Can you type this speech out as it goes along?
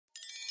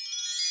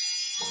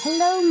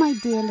Hello, my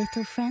dear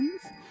little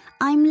friends.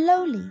 I'm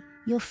Loli,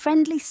 your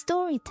friendly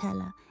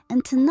storyteller,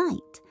 and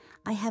tonight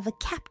I have a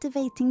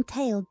captivating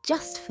tale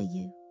just for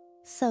you.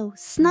 So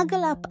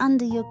snuggle up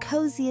under your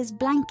coziest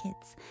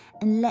blankets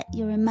and let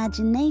your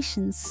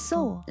imagination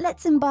soar.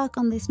 Let's embark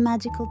on this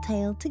magical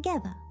tale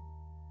together.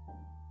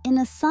 In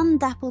a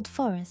sun-dappled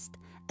forest,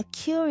 a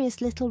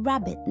curious little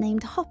rabbit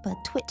named Hopper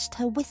twitched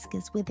her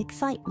whiskers with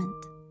excitement.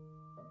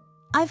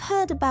 "I've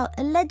heard about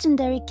a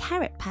legendary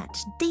carrot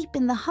patch deep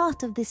in the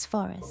heart of this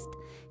forest,"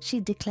 she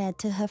declared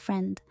to her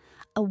friend,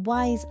 a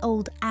wise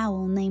old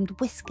owl named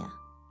Whisker.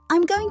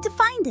 "I'm going to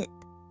find it."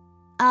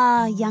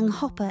 "Ah, young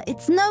Hopper,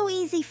 it's no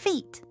easy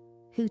feat,"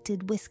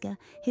 hooted Whisker,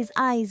 his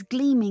eyes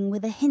gleaming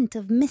with a hint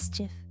of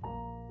mischief.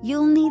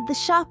 "You'll need the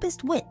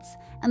sharpest wits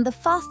and the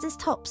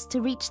fastest hops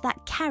to reach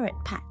that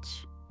carrot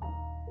patch."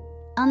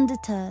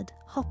 Undeterred,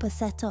 Hopper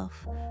set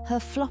off, her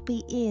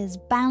floppy ears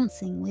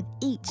bouncing with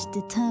each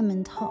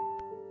determined hop.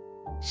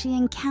 She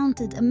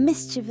encountered a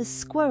mischievous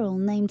squirrel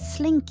named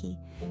Slinky,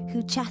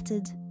 who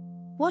chattered,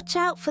 "Watch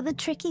out for the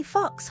tricky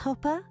fox,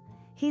 Hopper.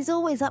 He's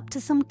always up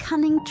to some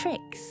cunning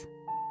tricks."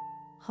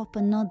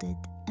 Hopper nodded,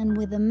 and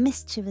with a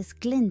mischievous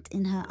glint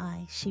in her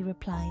eye, she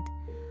replied,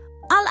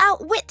 "I'll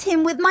outwit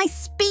him with my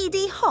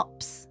speedy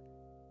hops."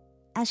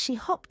 As she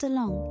hopped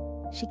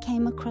along, she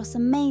came across a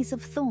maze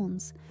of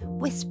thorns,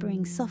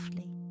 whispering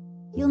softly,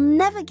 "You'll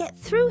never get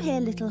through here,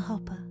 little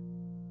Hopper."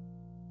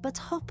 But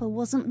Hopper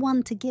wasn't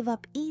one to give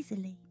up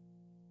easily.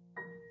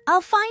 "I'll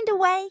find a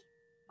way,"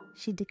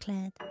 she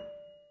declared,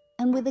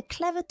 and with a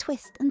clever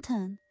twist and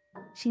turn,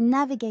 she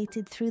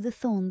navigated through the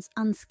thorns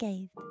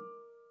unscathed.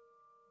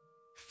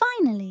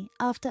 Finally,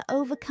 after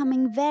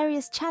overcoming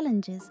various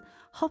challenges,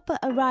 Hopper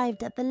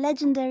arrived at the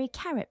legendary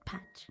carrot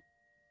patch.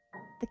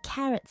 The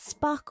carrots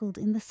sparkled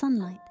in the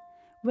sunlight,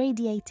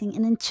 radiating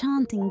an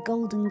enchanting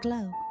golden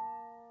glow.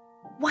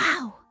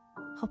 "Wow!"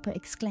 Hopper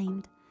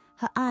exclaimed,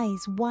 her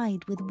eyes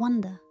wide with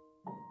wonder.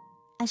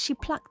 As she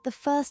plucked the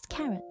first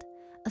carrot,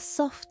 a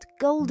soft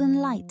golden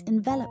light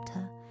enveloped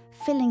her,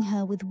 filling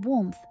her with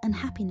warmth and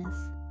happiness.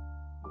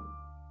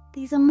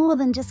 "These are more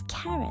than just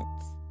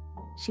carrots,"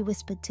 she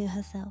whispered to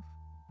herself,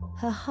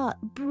 her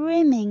heart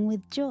brimming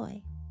with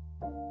joy.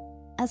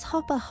 As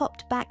Hopper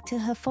hopped back to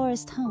her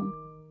forest home,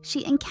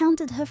 she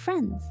encountered her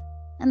friends,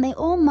 and they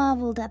all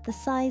marveled at the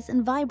size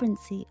and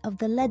vibrancy of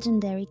the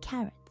legendary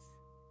carrots.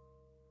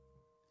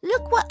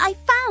 "Look what I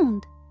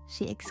found!"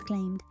 she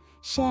exclaimed,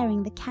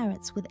 sharing the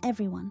carrots with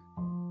everyone.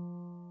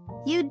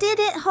 "You did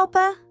it,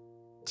 Hopper!"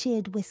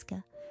 cheered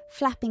Whisker,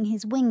 flapping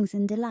his wings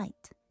in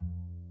delight.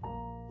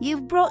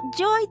 "You've brought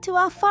joy to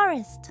our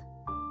forest!"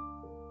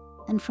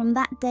 And from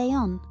that day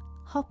on,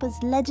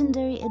 Hopper's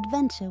legendary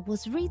adventure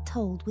was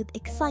retold with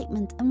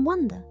excitement and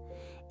wonder,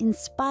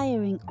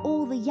 inspiring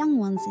all the young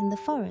ones in the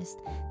forest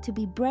to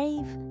be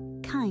brave,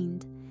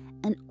 kind,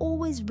 and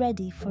always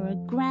ready for a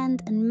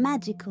grand and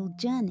magical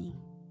journey.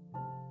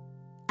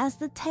 As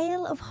the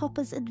tale of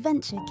Hopper's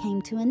adventure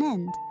came to an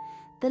end,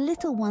 the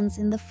little ones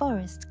in the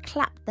forest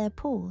clapped their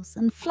paws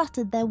and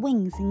fluttered their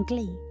wings in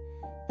glee,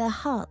 their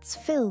hearts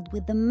filled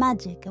with the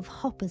magic of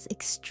Hopper's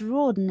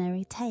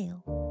extraordinary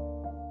tale.